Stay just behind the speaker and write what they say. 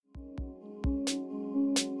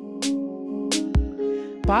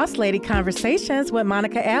Boss Lady Conversations with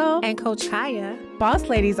Monica L. and Coach Kaya. Boss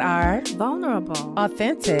ladies are Vulnerable,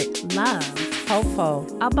 authentic, love, hopeful,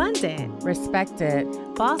 abundant. respected.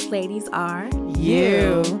 Boss ladies are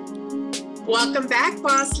You. Welcome back,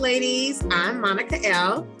 boss ladies. I'm Monica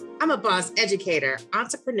L. I'm a boss educator,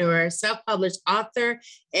 entrepreneur, self-published author,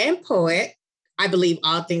 and poet. I believe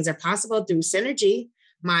all things are possible through synergy.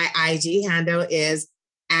 My IG handle is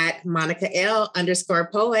at Monica L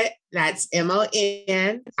 _poet. That's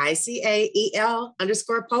MONICAEL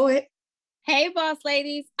 _poet. Hey, boss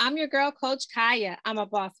ladies. I'm your girl, Coach Kaya. I'm a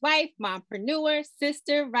boss wife, mompreneur,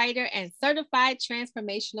 sister, writer, and certified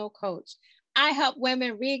transformational coach. I help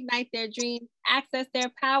women reignite their dreams, access their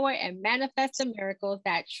power, and manifest the miracles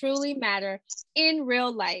that truly matter in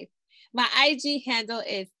real life. My IG handle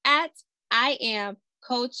is at I am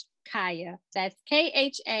Coach Kaya. That's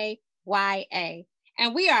KHAYA.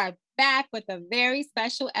 And we are back with a very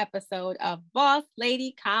special episode of Boss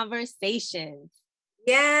Lady Conversations.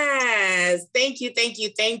 Yes. Thank you. Thank you.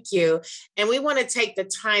 Thank you. And we want to take the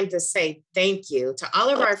time to say thank you to all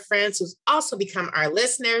of our friends who've also become our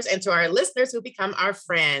listeners and to our listeners who become our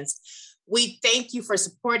friends. We thank you for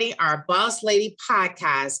supporting our Boss Lady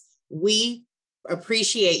podcast. We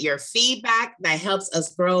appreciate your feedback that helps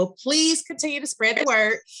us grow. Please continue to spread the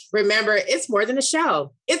word. Remember, it's more than a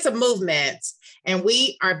show. It's a movement. And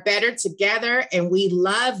we are better together. And we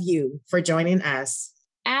love you for joining us.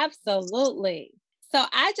 Absolutely. So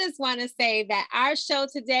I just want to say that our show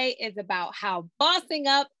today is about how bossing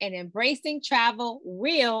up and embracing travel,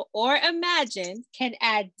 real or imagined, can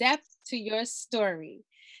add depth to your story.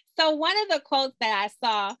 So one of the quotes that I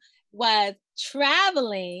saw was,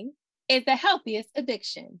 traveling is the healthiest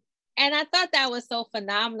addiction. And I thought that was so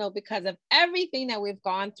phenomenal because of everything that we've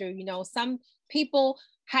gone through. You know, some people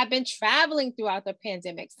have been traveling throughout the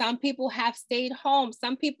pandemic. Some people have stayed home.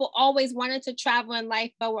 Some people always wanted to travel in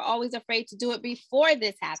life, but were always afraid to do it before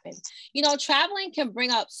this happened. You know, traveling can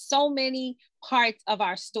bring up so many parts of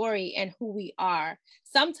our story and who we are.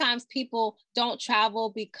 Sometimes people don't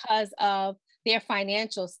travel because of their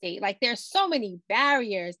financial state. Like, there's so many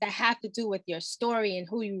barriers that have to do with your story and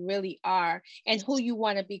who you really are and who you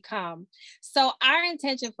want to become. So our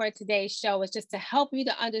intention for today's show is just to help you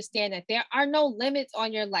to understand that there are no limits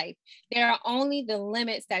on your life. There are only the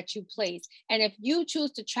limits that you place. And if you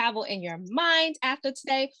choose to travel in your mind after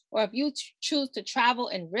today, or if you choose to travel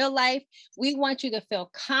in real life, we want you to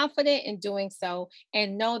feel confident in doing so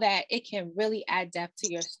and know that it can really add depth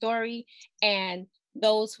to your story and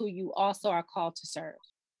those who you also are called to serve.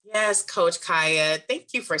 Yes, Coach Kaya,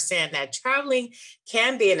 thank you for saying that. Traveling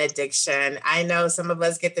can be an addiction. I know some of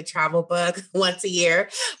us get the travel bug once a year.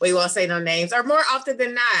 We won't say no names, or more often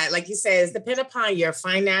than not. Like you said, it's depend upon your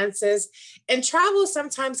finances. And travel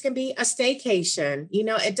sometimes can be a staycation. You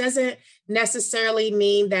know, it doesn't necessarily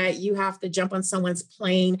mean that you have to jump on someone's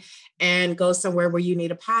plane and go somewhere where you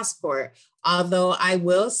need a passport. Although I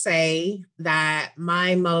will say that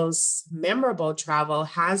my most memorable travel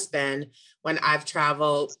has been when I've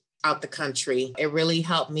traveled out the country. It really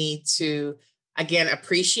helped me to, again,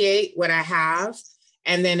 appreciate what I have.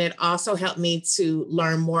 And then it also helped me to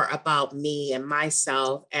learn more about me and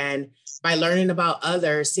myself. And by learning about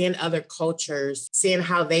others, seeing other cultures, seeing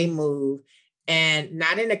how they move, and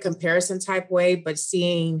not in a comparison type way, but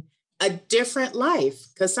seeing a different life.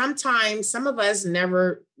 Because sometimes some of us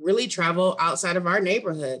never really travel outside of our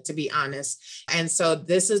neighborhood, to be honest. And so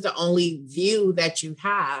this is the only view that you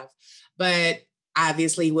have. But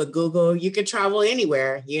obviously with Google, you can travel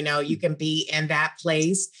anywhere. You know, you can be in that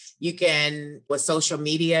place. You can, with social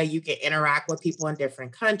media, you can interact with people in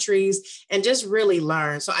different countries and just really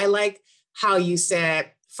learn. So I like how you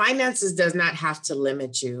said finances does not have to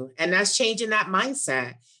limit you. And that's changing that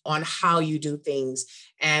mindset on how you do things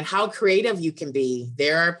and how creative you can be.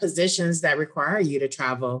 There are positions that require you to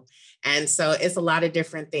travel. And so it's a lot of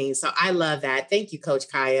different things. So I love that. Thank you, Coach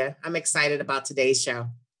Kaya. I'm excited about today's show.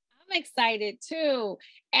 I'm excited too.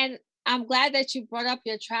 And I'm glad that you brought up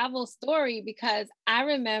your travel story, because I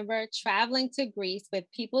remember traveling to Greece with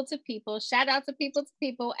People to People, shout out to People to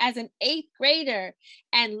People, as an 8th grader,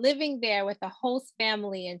 and living there with a host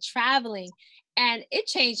family and traveling. And it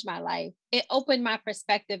changed my life. It opened my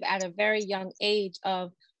perspective at a very young age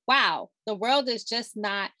of, wow, the world is just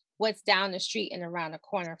not what's down the street and around the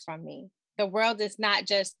corner from me. The world is not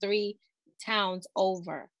just 3 towns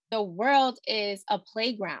over. The world is a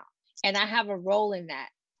playground, and I have a role in that.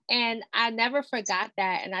 And I never forgot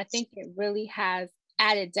that. And I think it really has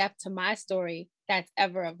added depth to my story that's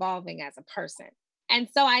ever evolving as a person. And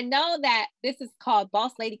so I know that this is called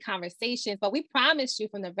Boss Lady Conversations, but we promised you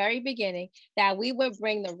from the very beginning that we would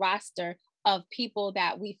bring the roster of people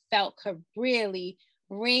that we felt could really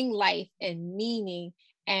bring life and meaning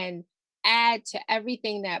and add to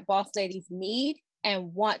everything that boss ladies need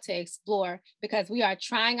and want to explore, because we are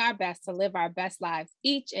trying our best to live our best lives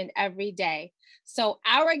each and every day. So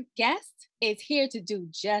our guest is here to do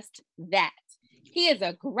just that. He is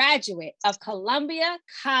a graduate of Columbia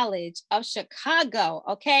College of Chicago,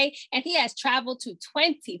 okay? And he has traveled to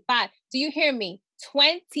 25, do you hear me?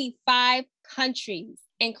 25 countries,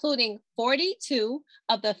 including 42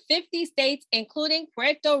 of the 50 states, including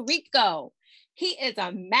Puerto Rico. He is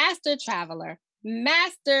a master traveler,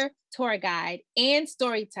 master tour guide, and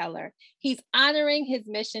storyteller. He's honoring his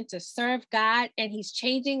mission to serve God, and he's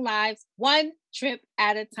changing lives one trip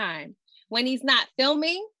at a time. When he's not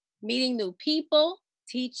filming, meeting new people,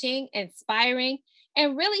 teaching, inspiring,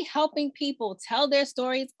 and really helping people tell their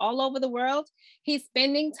stories all over the world, he's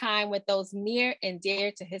spending time with those near and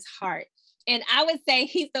dear to his heart. And I would say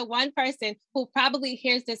he's the one person who probably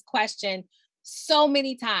hears this question so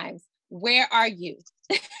many times: where are you?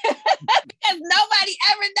 Because nobody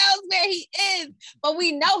ever knows where he is, but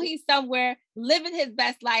we know he's somewhere living his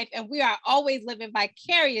best life, and we are always living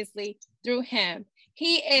vicariously through him.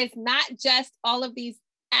 He is not just all of these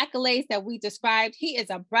accolades that we described. He is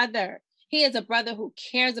a brother. He is a brother who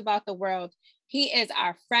cares about the world. He is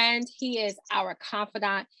our friend. He is our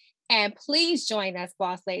confidant. And please join us,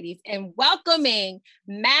 boss ladies, in welcoming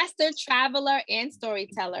master traveler and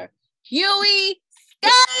storyteller, Huey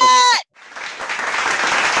Scott.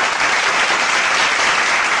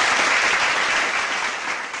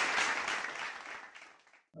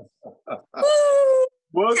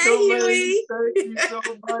 Welcome, Hey, ladies. Huey. Thank you so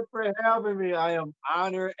much for having me. I am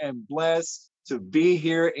honored and blessed to be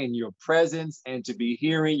here in your presence and to be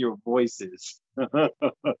hearing your voices. Oh,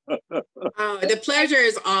 the pleasure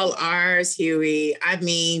is all ours, Huey. I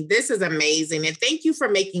mean, this is amazing. And thank you for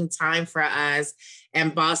making time for us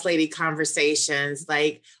and Boss Lady Conversations.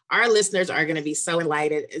 Like, our listeners are going to be so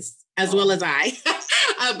enlightened, as well as I,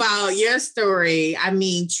 about your story. I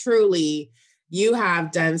mean, truly, you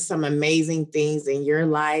have done some amazing things in your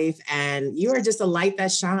life, and you are just a light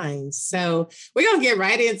that shines. So we're going to get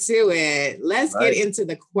right into it. Let's get into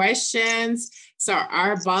the questions so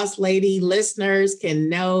our boss lady listeners can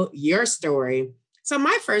know your story. So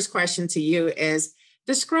my first question to you is,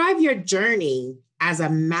 describe your journey as a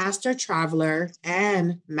master traveler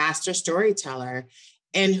and master storyteller,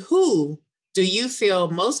 and who do you feel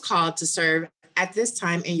most called to serve at this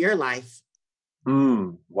time in your life?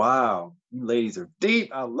 Wow. You ladies are deep.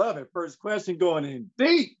 I love it. First question going in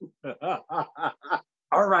deep.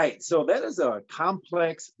 All right. So that is a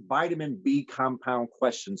complex vitamin B compound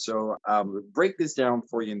question. So break this down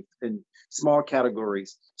for you in small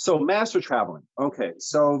categories. So master traveling. Okay.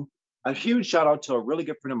 So a huge shout out to a really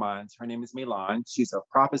good friend of mine. Her name is Milan. She's a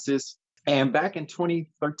prophetess. And back in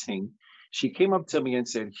 2013, she came up to me and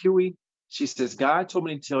said, Huey, she says, God told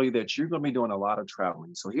me to tell you that you're going to be doing a lot of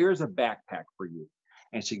traveling. So here's a backpack for you.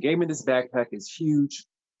 And she gave me this backpack. It's huge.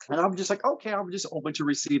 And I'm just like, okay, I'm just open to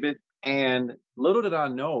receive it. And little did I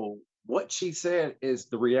know, what she said is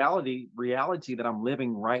the reality that I'm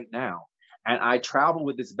living right now. And I travel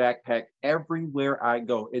with this backpack everywhere I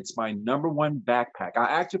go. It's my number one backpack.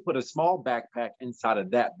 I actually put a small backpack inside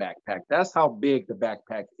of that backpack. That's how big the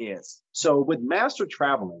backpack is. So with master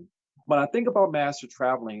traveling, when I think about master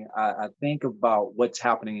traveling, I think about what's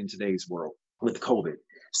happening in today's world with COVID.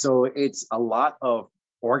 So it's a lot of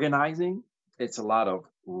organizing. It's a lot of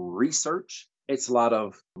research. It's a lot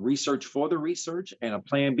of research for the research and a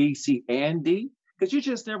plan B, C, and D, because you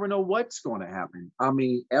just never know what's going to happen. I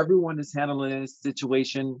mean, everyone is handling this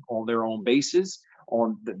situation on their own basis.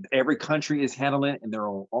 Every country is handling it in their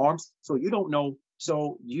own arms. So you don't know.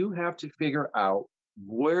 So you have to figure out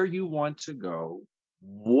where you want to go,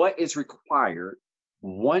 what is required.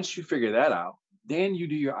 Once you figure that out, then you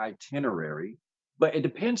do your itinerary. But it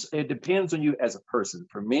depends on you as a person.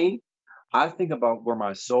 For me, I think about where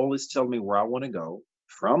my soul is telling me where I want to go.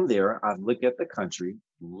 From there, I look at the country,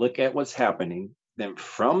 look at what's happening. Then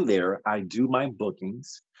from there, I do my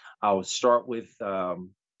bookings. I'll start with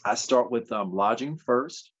lodging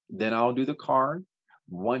first. Then I'll do the car.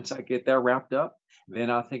 Once I get that wrapped up,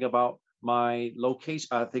 then I think about my location.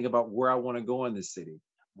 I think about where I want to go in the city.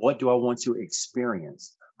 What do I want to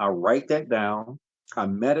experience? I write that down. I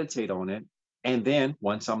meditate on it. And then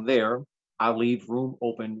once I'm there, I leave room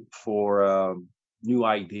open for new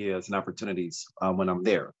ideas and opportunities when I'm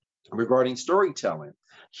there. Regarding storytelling,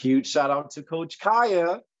 huge shout out to Coach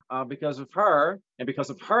Kaya because of her and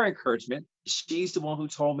because of her encouragement. She's the one who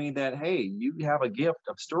told me that, hey, you have a gift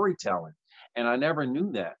of storytelling. And I never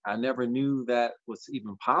knew that. I never knew that was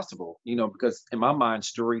even possible, because in my mind,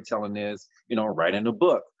 storytelling is, writing a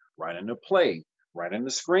book, writing a play, writing the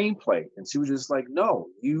screenplay. And she was just like, no,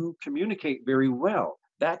 you communicate very well.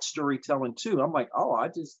 That's storytelling too. I'm like, oh, I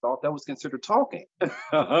just thought that was considered talking.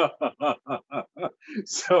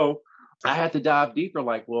 So I had to dive deeper,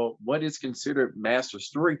 like, well, what is considered master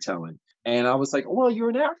storytelling? And I was like, well, you're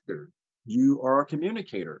an actor. You are a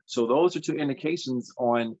communicator. So those are two indications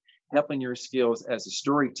on helping your skills as a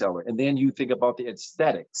storyteller. And then you think about the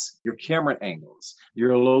aesthetics, your camera angles,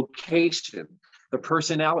 your location, the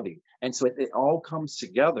personality. And so it all comes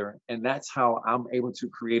together. And that's how I'm able to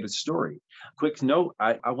create a story. Quick note,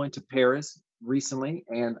 I went to Paris recently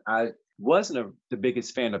and I wasn't the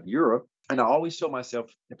biggest fan of Europe. And I always told myself,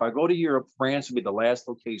 if I go to Europe, France would be the last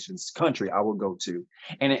country I will go to.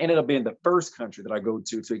 And it ended up being the first country that I go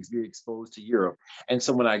to be exposed to Europe. And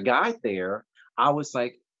so when I got there, I was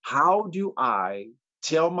like, how do I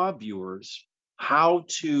tell my viewers how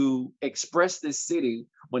to express this city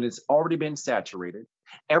when it's already been saturated?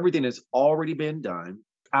 Everything has already been done.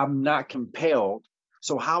 I'm not compelled.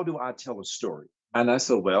 So how do I tell a story? And I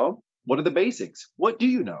said, well, what are the basics? What do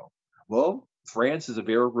you know? Well, France is a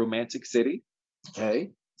very romantic city.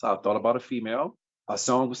 Okay. So I thought about a female. A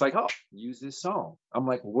song was like, oh, use this song. I'm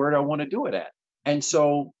like, where do I want to do it at? And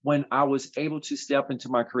so when I was able to step into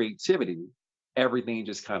my creativity, everything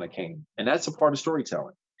just kind of came. And that's a part of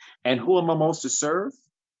storytelling. And who am I most to serve?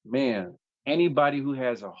 Man, anybody who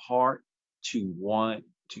has a heart to want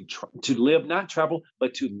to live, not travel,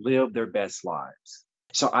 but to live their best lives.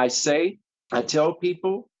 So I tell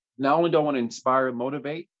people, not only do I want to inspire and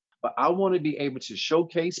motivate, but I want to be able to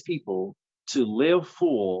showcase people to live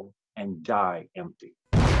full and die empty.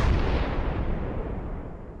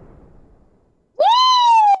 Woo!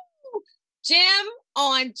 Gym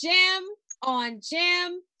on gym on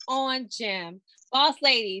gym on gym. Boss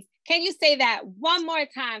ladies, can you say that one more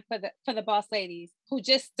time for the boss ladies who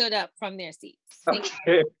just stood up from their seats?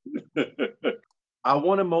 Okay. I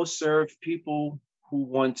want to most serve people who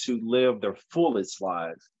want to live their fullest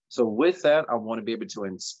lives. So with that, I want to be able to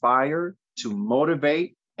inspire, to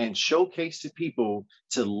motivate, and showcase to people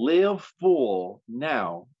to live full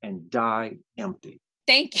now and die empty.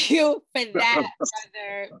 Thank you for that,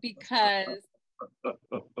 brother, because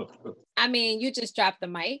I mean, you just dropped the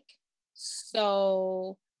mic.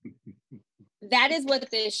 So that is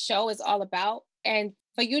what this show is all about. And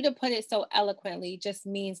for you to put it so eloquently just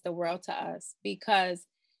means the world to us, because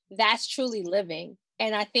that's truly living.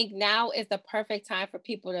 And I think now is the perfect time for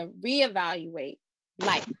people to reevaluate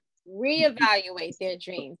life, reevaluate their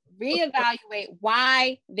dreams, reevaluate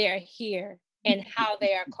why they're here and how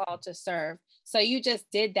they are called to serve. So you just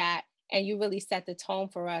did that, and you really set the tone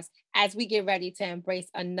for us as we get ready to embrace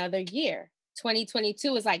another year.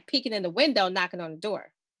 2022 is like peeking in the window, knocking on the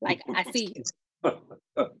door. Like, I see you.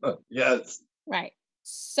 Yes. Right.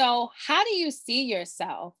 So how do you see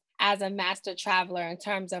yourself as a master traveler in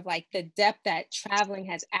terms of like the depth that traveling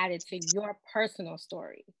has added to your personal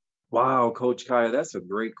story? Wow, Coach Kaya, that's a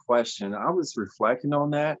great question. I was reflecting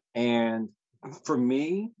on that. And for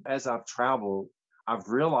me, as I've traveled, I've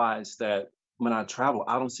realized that when I travel,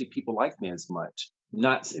 I don't see people like me as much.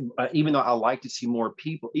 Not even though I like to see more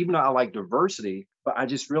people, even though I like diversity, but I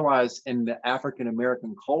just realized in the African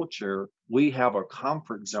American culture, we have a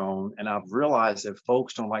comfort zone. And I've realized that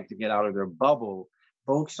folks don't like to get out of their bubble.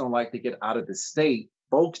 Folks don't like to get out of the state.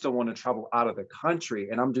 Folks don't want to travel out of the country.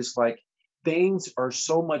 And I'm just like, things are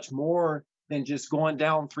so much more than just going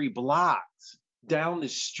down 3 blocks, down the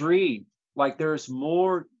street. Like there's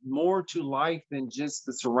more to life than just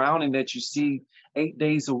the surrounding that you see 8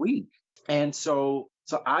 days a week. And so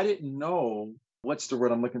I didn't know, what's the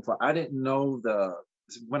word I'm looking for? I didn't know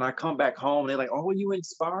when I come back home, they're like, oh, you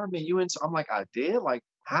inspire me. I'm like, I did? Like,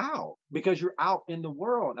 how? Because you're out in the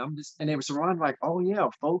world. And they were surrounded like, oh yeah,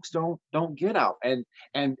 folks don't get out. And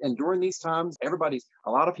during these times, a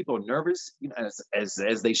lot of people are nervous, you know,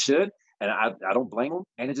 as they should. And I don't blame them.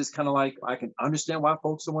 And it's just kind of like, I can understand why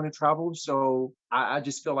folks don't want to travel. So I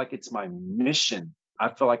just feel like it's my mission.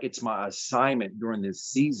 I feel like it's my assignment during this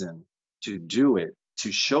season to do it,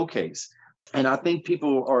 to showcase. And I think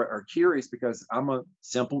people are curious because I'm a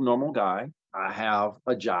simple, normal guy. I have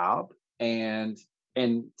a job. And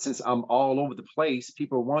since I'm all over the place,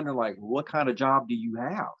 people are wondering, like, what kind of job do you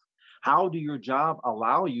have? How do your job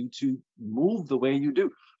allow you to move the way you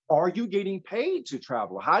do? Are you getting paid to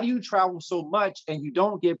travel? How do you travel so much and you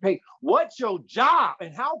don't get paid? What's your job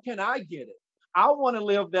and how can I get it? I want to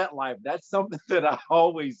live that life. That's something that I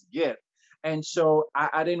always get. And so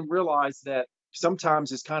I didn't realize that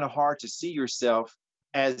sometimes it's kind of hard to see yourself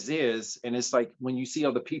as is. And it's like when you see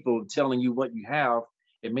other people telling you what you have,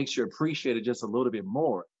 it makes you appreciate it just a little bit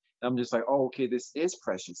more. And I'm just like, oh, okay, this is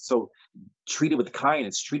precious. So treat it with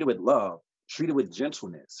kindness, treat it with love, treat it with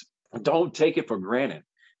gentleness. Don't take it for granted.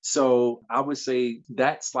 So I would say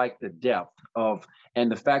that's like the depth of,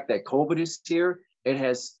 and the fact that COVID is here, it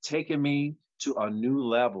has taken me to a new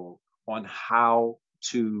level on how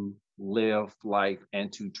to live life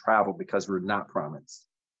and to travel because we're not promised.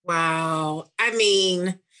 Wow. I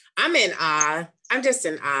mean, I'm in awe. I'm just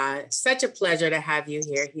in awe. Such a pleasure to have you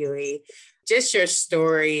here, Huey. Just your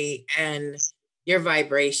story and your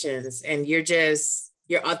vibrations and your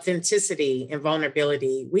authenticity and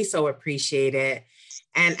vulnerability. We so appreciate it.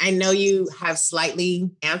 And I know you have slightly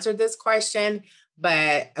answered this question,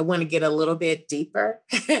 but I want to get a little bit deeper.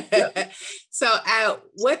 Yeah. So, at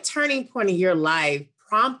what turning point in your life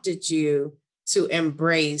prompted you to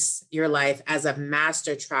embrace your life as a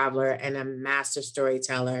master traveler and a master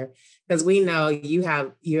storyteller? Because we know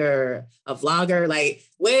you're a vlogger. Like,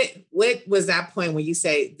 what was that point when you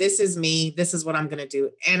say, this is me, this is what I'm gonna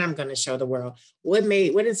do, and I'm gonna show the world? What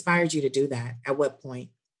inspired you to do that? At what point?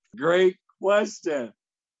 Great question.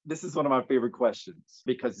 This is one of my favorite questions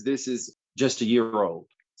because this is just a year old.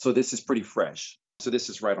 So this is pretty fresh. So this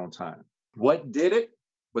is right on time. What did it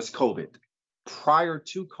was COVID. Prior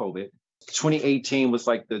to COVID, 2018 was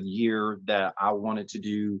like the year that I wanted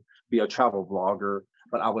to be a travel vlogger,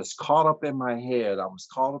 but I was caught up in my head. I was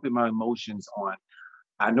caught up in my emotions on,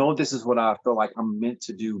 I know this is what I feel like I'm meant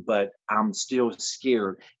to do, but I'm still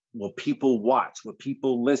scared. Will people watch? Will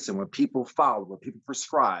people listen? Will people follow? Will people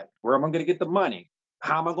prescribe? Where am I going to get the money?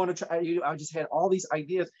 How am I going to try? I just had all these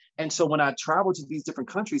ideas. And so when I traveled to these different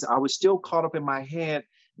countries, I was still caught up in my head,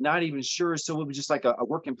 not even sure. So it was just like a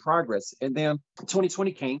work in progress. And then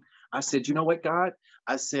 2020 came. I said, you know what, God?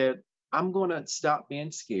 I said, I'm going to stop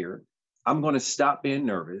being scared. I'm going to stop being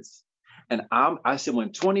nervous. And I said,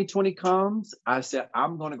 when 2020 comes, I said,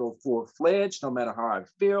 I'm going to go full-fledged, no matter how I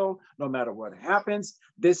feel, no matter what happens.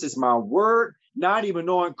 This is my word, not even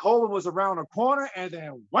knowing COVID was around the corner. And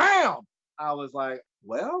then, wham, I was like,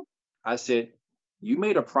 well, I said, you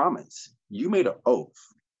made a promise. You made an oath.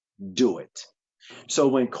 Do it. So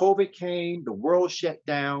when COVID came, the world shut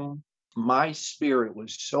down. My spirit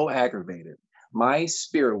was so aggravated. My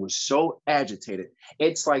spirit was so agitated.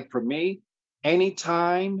 It's like for me,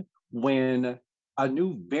 anytime when a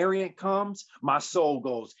new variant comes, my soul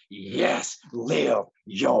goes, yes, live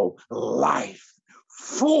your life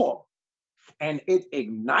full. And it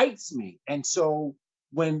ignites me. And so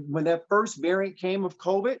when that first variant came of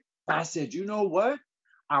COVID, I said, you know what?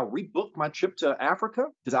 I rebooked my trip to Africa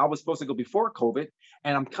because I was supposed to go before COVID.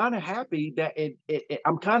 And I'm kind of happy that it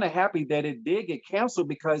did get canceled,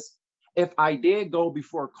 because if I did go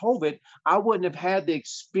before COVID, I wouldn't have had the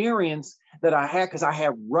experience that I had because I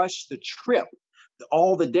had rushed the trip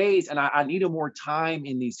all the days and I needed more time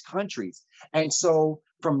in these countries. And so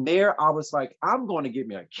from there, I was like, I'm going to get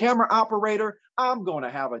me a camera operator. I'm going to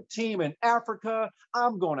have a team in Africa.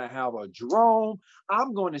 I'm going to have a drone.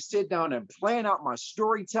 I'm going to sit down and plan out my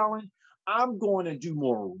storytelling. I'm going to do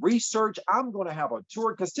more research. I'm going to have a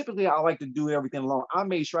tour, because typically I like to do everything alone. I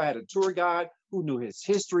made sure I had a tour guide who knew his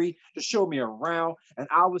history to show me around. And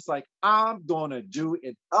I was like, I'm going to do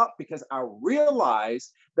it up, because I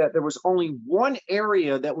realized that there was only one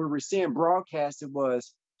area that we were seeing broadcasted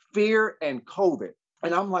was fear and COVID.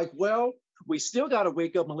 And I'm like, well, we still got to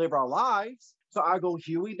wake up and live our lives. So I go,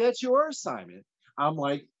 Huey, that's your assignment. I'm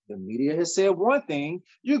like, the media has said one thing,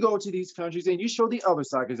 you go to these countries and you show the other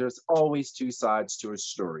side, because there's always two sides to a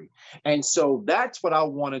story. And so that's what I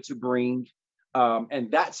wanted to bring.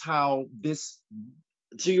 And that's how this,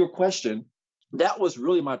 to your question, that was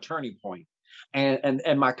really my turning point.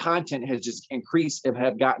 And my content has just increased and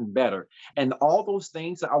have gotten better. And all those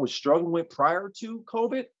things that I was struggling with prior to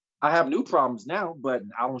COVID, I have new problems now, but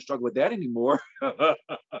I don't struggle with that anymore.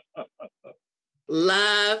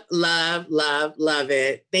 Love, love, love, love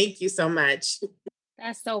it. Thank you so much.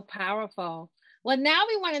 That's so powerful. Well, now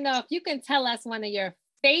we want to know if you can tell us one of your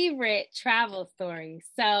favorite travel stories.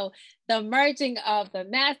 So the merging of the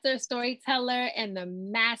master storyteller and the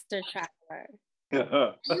master traveler.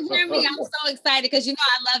 You hear me? I'm so excited because you know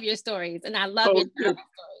I love your stories and I love your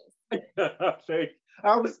travel stories.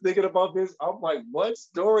 I was thinking about this. I'm like, what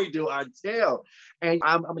story do I tell? And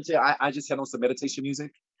I'm gonna tell you, I just had on some meditation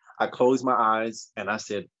music. I closed my eyes and I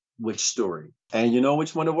said, which story? And you know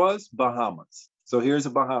which one it was? Bahamas. So here's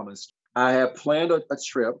the Bahamas. I had planned a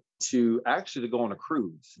trip to actually go on a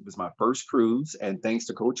cruise. It was my first cruise. And thanks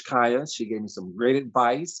to Coach Kaya, she gave me some great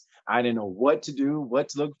advice. I didn't know what to do, what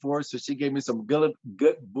to look for. So she gave me some good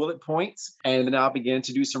bullet points. And then I began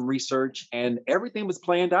to do some research and everything was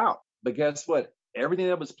planned out. But guess what? Everything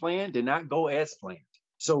that was planned did not go as planned.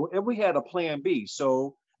 So if we had a plan B,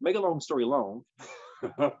 so make a long story long,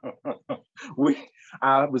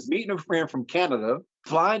 I was meeting a friend from Canada,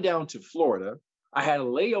 flying down to Florida. I had a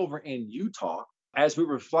layover in Utah. As we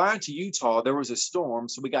were flying to Utah, there was a storm,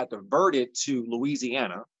 so we got diverted to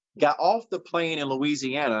Louisiana. Got off the plane in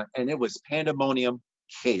Louisiana, and it was pandemonium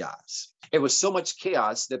chaos. It was so much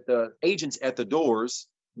chaos that the agents at the doors,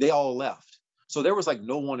 they all left. So there was like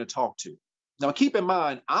no one to talk to. Now, keep in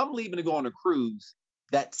mind, I'm leaving to go on a cruise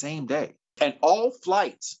that same day, and all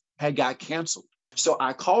flights had got canceled. So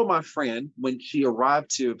I called my friend when she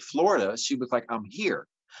arrived to Florida. She was like, "I'm here."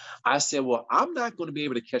 I said, "Well, I'm not going to be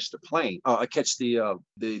able to catch the plane, catch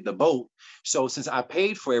the boat. So since I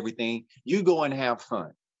paid for everything, you go and have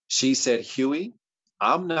fun." She said, "Huey,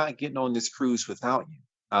 I'm not getting on this cruise without you."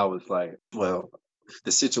 I was like, "Well,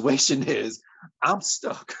 the situation is I'm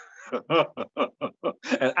stuck."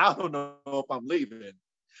 And I don't know if I'm leaving.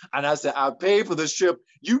 And I said, "I paid for this trip.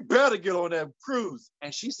 You better get on that cruise."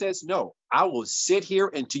 And she says, "No, I will sit here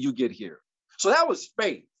until you get here." So that was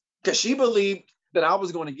faith, because she believed that I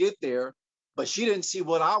was going to get there, but she didn't see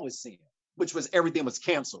what I was seeing, which was everything was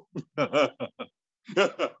canceled.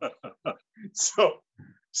 so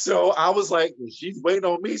so I was like, well, she's waiting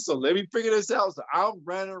on me, so let me figure this out. So I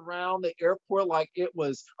ran around the airport like it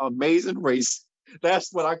was Amazing Race.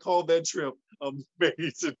 That's what I call that trip,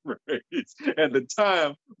 Amazing Race. And the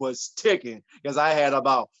time was ticking because I had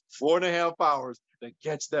about 4.5 hours to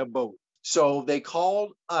catch that boat. So they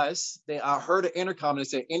called us. I heard an intercom and they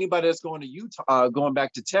said, "Anybody that's going to Utah, going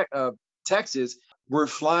back to Texas, we're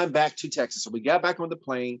flying back to Texas." So we got back on the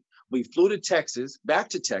plane. We flew to Texas, back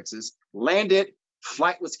to Texas, landed.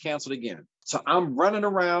 Flight was canceled again. So I'm running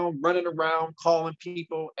around, calling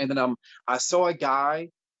people. And then I saw a guy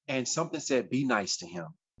and something said, "Be nice to him."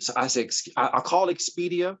 So I said, I called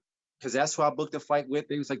Expedia because that's who I booked the flight with.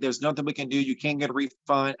 They was like, "There's nothing we can do. You can't get a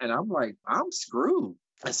refund." And I'm like, I'm screwed.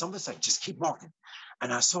 And someone's like, "Just keep walking."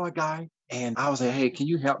 And I saw a guy and I was like, "Hey, can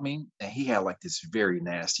you help me?" And he had like this very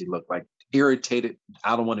nasty look, like irritated.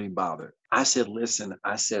 I don't want to be bothered. I said, "Listen,"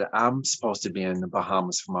 I said, "I'm supposed to be in the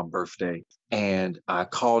Bahamas for my birthday." And I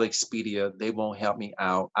called Expedia. They won't help me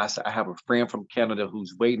out. I said, "I have a friend from Canada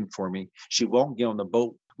who's waiting for me. She won't get on the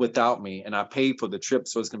boat without me. And I paid for the trip.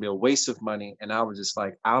 So it's going to be a waste of money." And I was just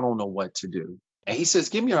like, I don't know what to do. And he says,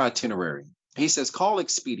 "Give me your itinerary." He says, "Call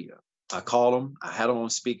Expedia." I called him. I had him on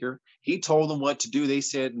speaker. He told them what to do. They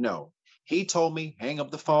said no. He told me, hang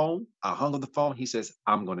up the phone. I hung up the phone. He says,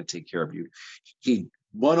 "I'm going to take care of you." He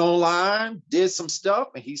went online, did some stuff,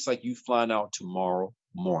 and he's like, "You flying out tomorrow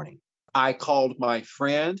morning." I called my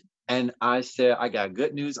friend and I said, "I got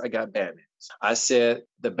good news. I got bad news." I said,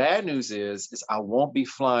 "The bad news is I won't be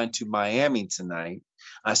flying to Miami tonight."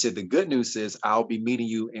 I said, "The good news is I'll be meeting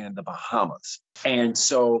you in the Bahamas." And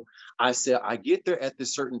so I said, "I get there at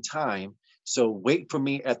this certain time. So wait for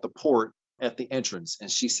me at the port at the entrance." And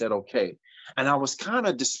she said, "Okay." And I was kind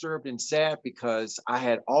of disturbed and sad because I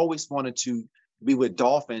had always wanted to be with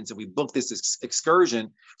dolphins and we booked this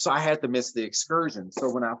excursion. So I had to miss the excursion. So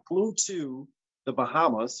when I flew to the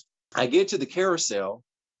Bahamas, I get to the carousel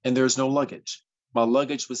and there's no luggage. My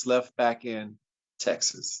luggage was left back in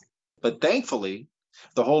Texas. But thankfully,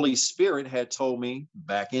 the Holy Spirit had told me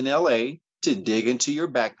back in LA to dig into your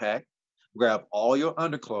backpack, grab all your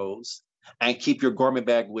underclothes, and keep your garment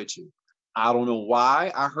bag with you. I don't know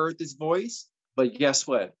why I heard this voice, but guess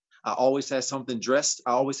what? I always had something dressed.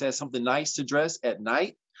 I always had something nice to dress at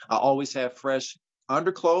night. I always had fresh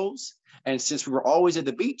underclothes. And since we were always at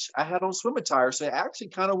the beach, I had on swim attire. So it actually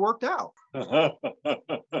kind of worked out.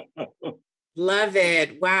 Love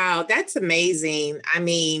it. Wow, that's amazing. I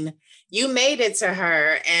mean, you made it to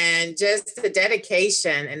her and just the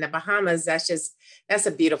dedication in the Bahamas, that's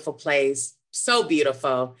a beautiful place. So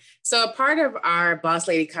beautiful. So a part of our Boss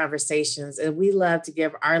Lady conversations is we love to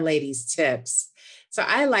give our ladies tips. So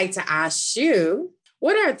I like to ask you,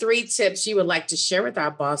 what are 3 tips you would like to share with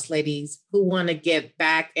our boss ladies who want to get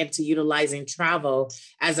back into utilizing travel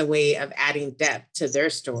as a way of adding depth to their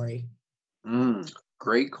story?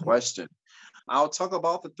 Great question. I'll talk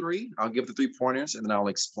about the 3. I'll give the 3 pointers and then I'll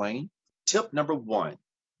explain. Tip number 1,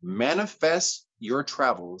 manifest your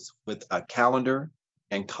travels with a calendar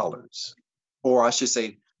and colors. Or I should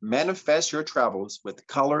say, manifest your travels with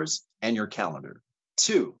colors and your calendar.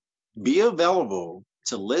 2, be available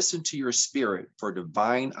to listen to your spirit for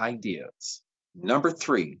divine ideas. Number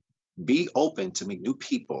 3, be open to meet new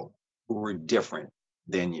people who are different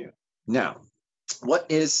than you. Now, what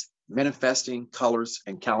is manifesting colors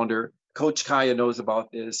and calendar? Coach Kaya knows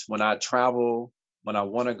about this. When I travel, when I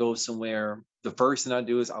want to go somewhere, the first thing I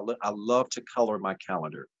do is I love to color my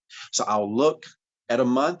calendar. So I'll look at a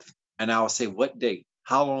month and I'll say, what date?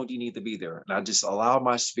 How long do you need to be there? And I just allow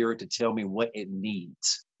my spirit to tell me what it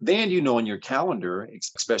needs. Then, on your calendar,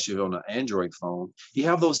 especially on an Android phone, you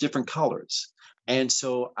have those different colors. And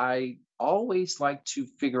so I always like to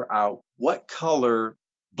figure out what color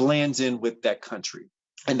blends in with that country.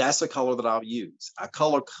 And that's the color that I'll use. I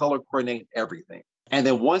color coordinate everything. And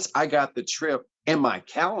then once I got the trip in my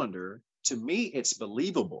calendar, to me, it's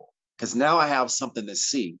believable because now I have something to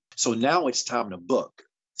see. So now it's time to book.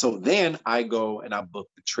 So then I go and I book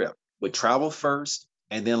the trip with travel first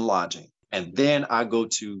and then lodging. And then I go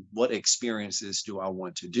to what experiences do I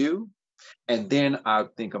want to do? And then I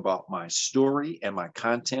think about my story and my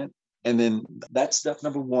content. And then that's step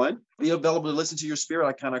number one. Be available to listen to your spirit.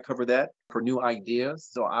 I kind of cover that for new ideas.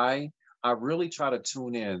 So I really try to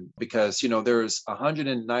tune in because, there's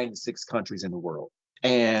 196 countries in the world.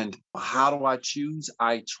 And how do I choose?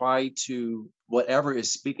 I try to, whatever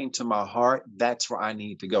is speaking to my heart, that's where I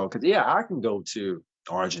need to go. Because, I can go to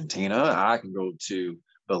Argentina. I can go to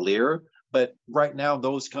Belize. But right now,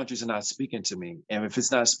 those countries are not speaking to me. And if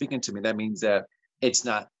it's not speaking to me, that means that it's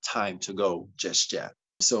not time to go just yet.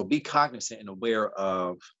 So be cognizant and aware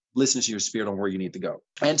of listening to your spirit on where you need to go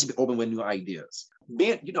and to be open with new ideas.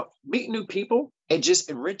 Meet new people. It just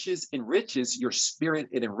enriches your spirit.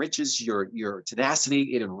 It enriches your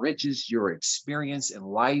tenacity. It enriches your experience in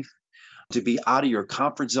life to be out of your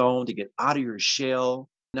comfort zone, to get out of your shell.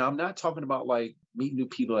 Now, I'm not talking about like meet new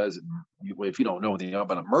people as if you don't know anything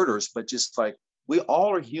about murders, but just like we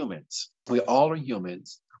all are humans. We all are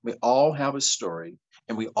humans. We all have a story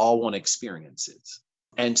and we all want experiences.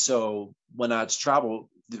 And so when I travel,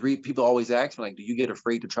 people always ask me, like, do you get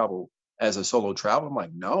afraid to travel as a solo traveler? I'm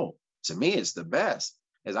like, no. To me, it's the best,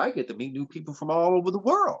 as I get to meet new people from all over the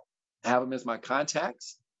world, have them as my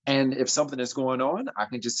contacts. And if something is going on, I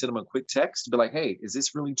can just send them a quick text to be like, hey, is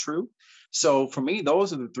this really true? So for me,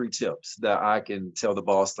 those are the 3 tips that I can tell the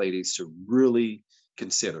boss ladies to really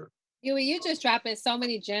consider. Huey, you just dropping so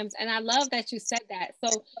many gems. And I love that you said that.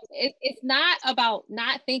 So it's not about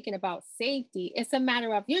not thinking about safety. It's a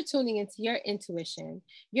matter of you're tuning into your intuition.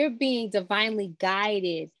 You're being divinely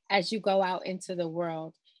guided as you go out into the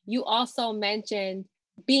world. You also mentioned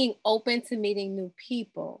being open to meeting new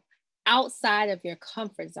people outside of your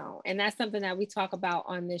comfort zone. And that's something that we talk about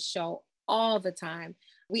on this show all the time.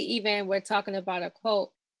 We even were talking about a quote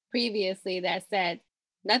previously that said,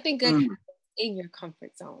 nothing good happens in your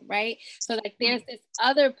comfort zone, right? So like there's this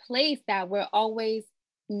other place that we're always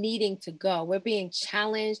needing to go. We're being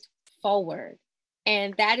challenged forward.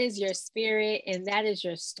 And that is your spirit and that is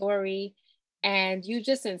your story. And you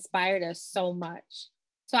just inspired us so much.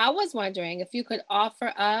 So I was wondering if you could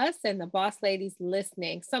offer us and the boss ladies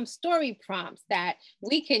listening some story prompts that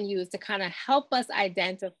we can use to kind of help us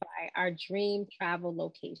identify our dream travel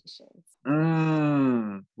locations.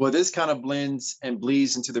 Well, this kind of blends and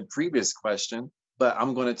bleeds into the previous question, but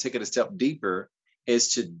I'm going to take it a step deeper,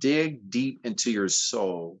 is to dig deep into your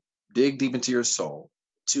soul. Dig deep into your soul.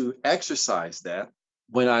 To exercise that,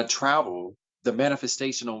 when I travel, the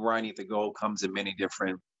manifestation on where I need to go comes in many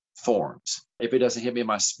different forms. If it doesn't hit me in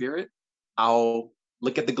my spirit, I'll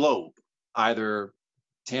look at the globe, either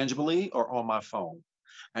tangibly or on my phone.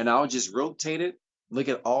 And I'll just rotate it, look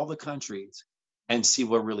at all the countries and see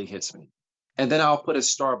what really hits me. And then I'll put a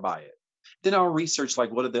star by it. Then I'll research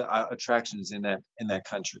like what are the attractions in that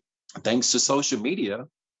country. Thanks to social media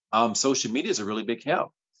is a really big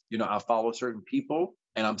help. I follow certain people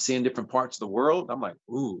and I'm seeing different parts of the world. I'm like,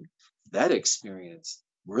 ooh, that experience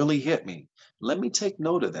really hit me. Let me take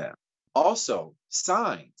note of that. Also,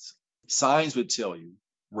 signs. Signs would tell you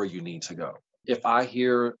where you need to go. If I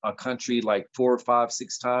hear a country like 4 or 5,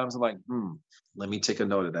 6 times, I'm like, let me take a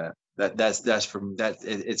note of that. That's from that.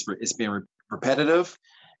 It's been repetitive,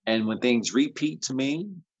 and when things repeat to me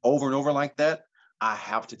over and over like that, I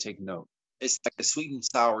have to take note. It's like a sweet and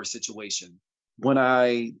sour situation. When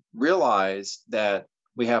I realized that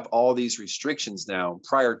we have all these restrictions now,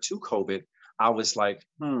 prior to COVID, I was like,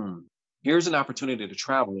 here's an opportunity to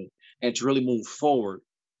travel and to really move forward.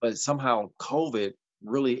 But somehow COVID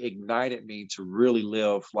really ignited me to really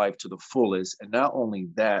live life to the fullest. And not only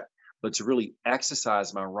that, but to really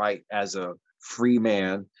exercise my right as a free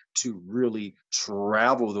man to really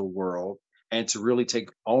travel the world and to really take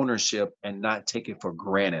ownership and not take it for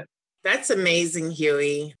granted. That's amazing,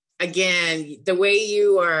 Huey. Again, the way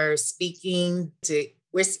you are speaking to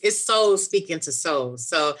it's soul speaking to soul.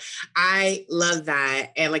 So I love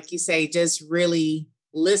that. And like you say, just really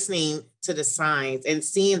listening to the signs and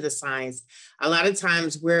seeing the signs. A lot of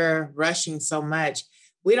times we're rushing so much,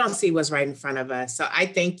 we don't see what's right in front of us. So I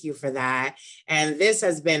thank you for that. And this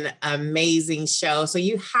has been an amazing show. So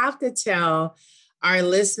you have to tell our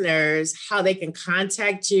listeners how they can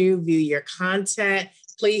contact you, view your content,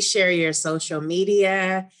 please share your social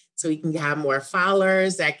media so we can have more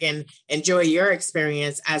followers that can enjoy your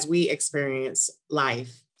experience as we experience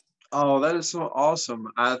life. Oh, that is so awesome.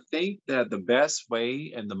 I think that the best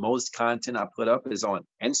way and the most content I put up is on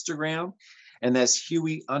Instagram, and that's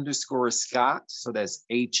Huey_Scott. So that's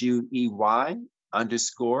HUEY_SCOTT_.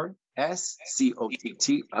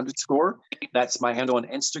 That's my handle on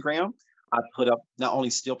Instagram. I put up not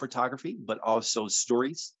only still photography, but also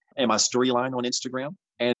stories and my storyline on Instagram.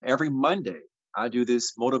 And every Monday, I do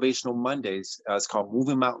this motivational Mondays. It's called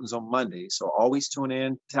Moving Mountains on Monday. So always tune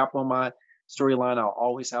in, tap on my storyline. I'll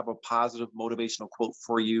always have a positive motivational quote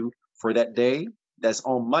for you for that day. That's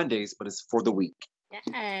on Mondays, but it's for the week.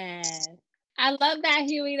 Yes. I love that,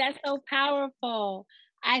 Huey. That's so powerful.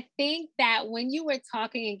 I think that when you were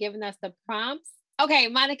talking and giving us the prompts, okay,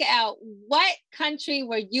 Monica L., what country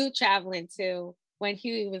were you traveling to when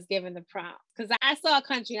Huey was given the prompt? Because I saw a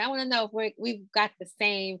country. I want to know if we've got the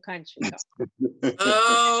same country.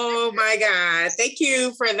 Oh my God. Thank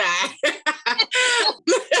you for that. I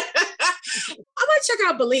want to check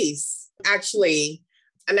out Belize. Actually,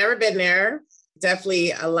 I've never been there.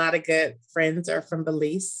 Definitely a lot of good friends are from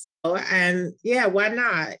Belize. Oh, and yeah, why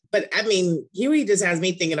not? But I mean, Huey just has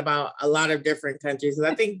me thinking about a lot of different countries.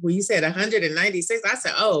 I think when you said 196, I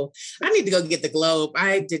said, oh, I need to go get the globe.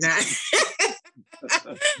 I did not.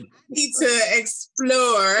 I need to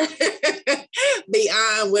explore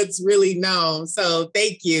beyond what's really known. So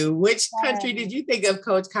thank you. Which country did you think of,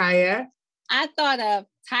 Coach Kaya? I thought of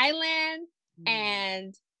Thailand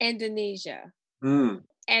and Indonesia. And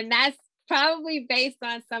that's probably based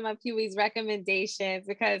on some of Huey's recommendations,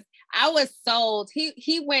 because I was sold.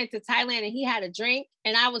 He went to Thailand and he had a drink,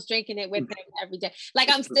 and I was drinking it with him every day. Like,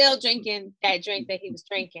 I'm still drinking that drink that he was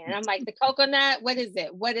drinking. And I'm like, the coconut, what is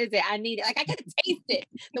it? What is it? I need it. Like, I could taste it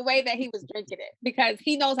the way that he was drinking it, because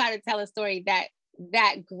he knows how to tell a story that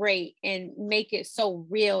great and make it so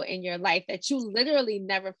real in your life that you literally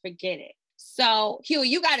never forget it. So, Huey,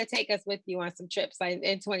 you got to take us with you on some trips like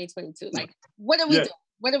in 2022. Like, what are we doing?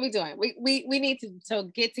 What are we doing? We need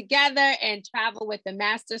to get together and travel with the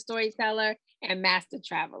master storyteller and master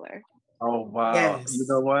traveler. Oh, wow. Yes. You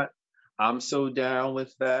know what? I'm so down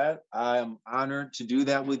with that. I'm honored to do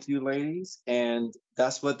that with you ladies. And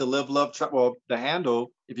that's what the Live, Love, Travel, the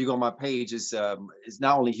handle, if you go on my page, is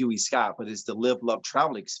not only Huey Scott, but it's the Live, Love,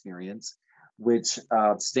 Travel Experience, which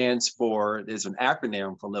stands for, there's an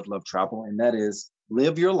acronym for Live, Love, Travel, and that is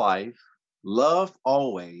live your life, love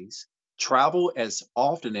always, travel as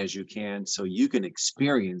often as you can so you can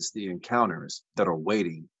experience the encounters that are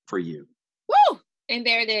waiting for you. Woo! And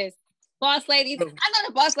there it is. Boss ladies. I know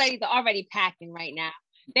the boss ladies are already packing right now.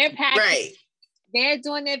 They're packing. Right. They're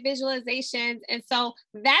doing their visualizations. And so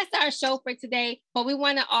that's our show for today. But we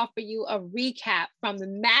want to offer you a recap from the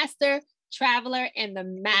master traveler and the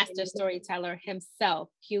master storyteller himself,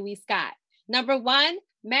 Huey Scott. Number 1,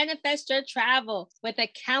 manifest your travel with a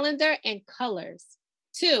calendar and colors.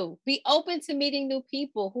 2, be open to meeting new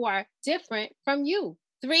people who are different from you.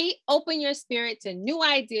 3, open your spirit to new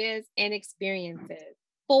ideas and experiences.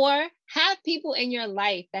 4, have people in your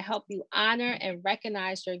life that help you honor and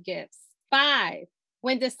recognize your gifts. 5,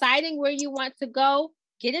 when deciding where you want to go,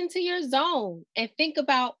 get into your zone and think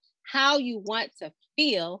about how you want to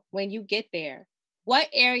feel when you get there. What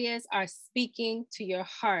areas are speaking to your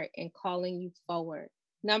heart and calling you forward?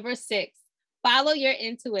 Number 6, follow your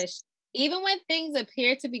intuition. Even when things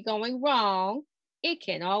appear to be going wrong, it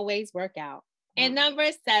can always work out. And number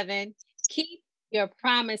 7, keep your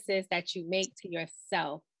promises that you make to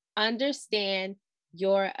yourself. Understand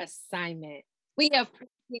your assignment. We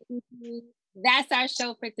appreciate you. That's our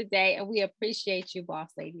show for today, and we appreciate you, Boss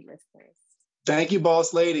Lady listeners. Thank you,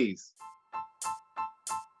 Boss Ladies.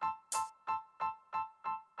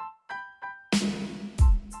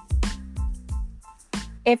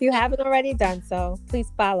 If you haven't already done so,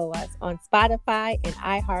 please follow us on Spotify and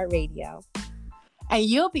iHeartRadio. And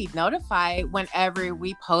you'll be notified whenever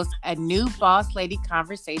we post a new Boss Lady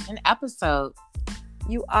Conversation episode.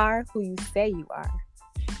 You are who you say you are.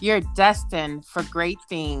 You're destined for great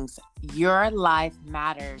things. Your life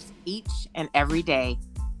matters each and every day.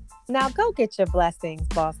 Now go get your blessings,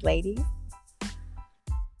 Boss Ladies.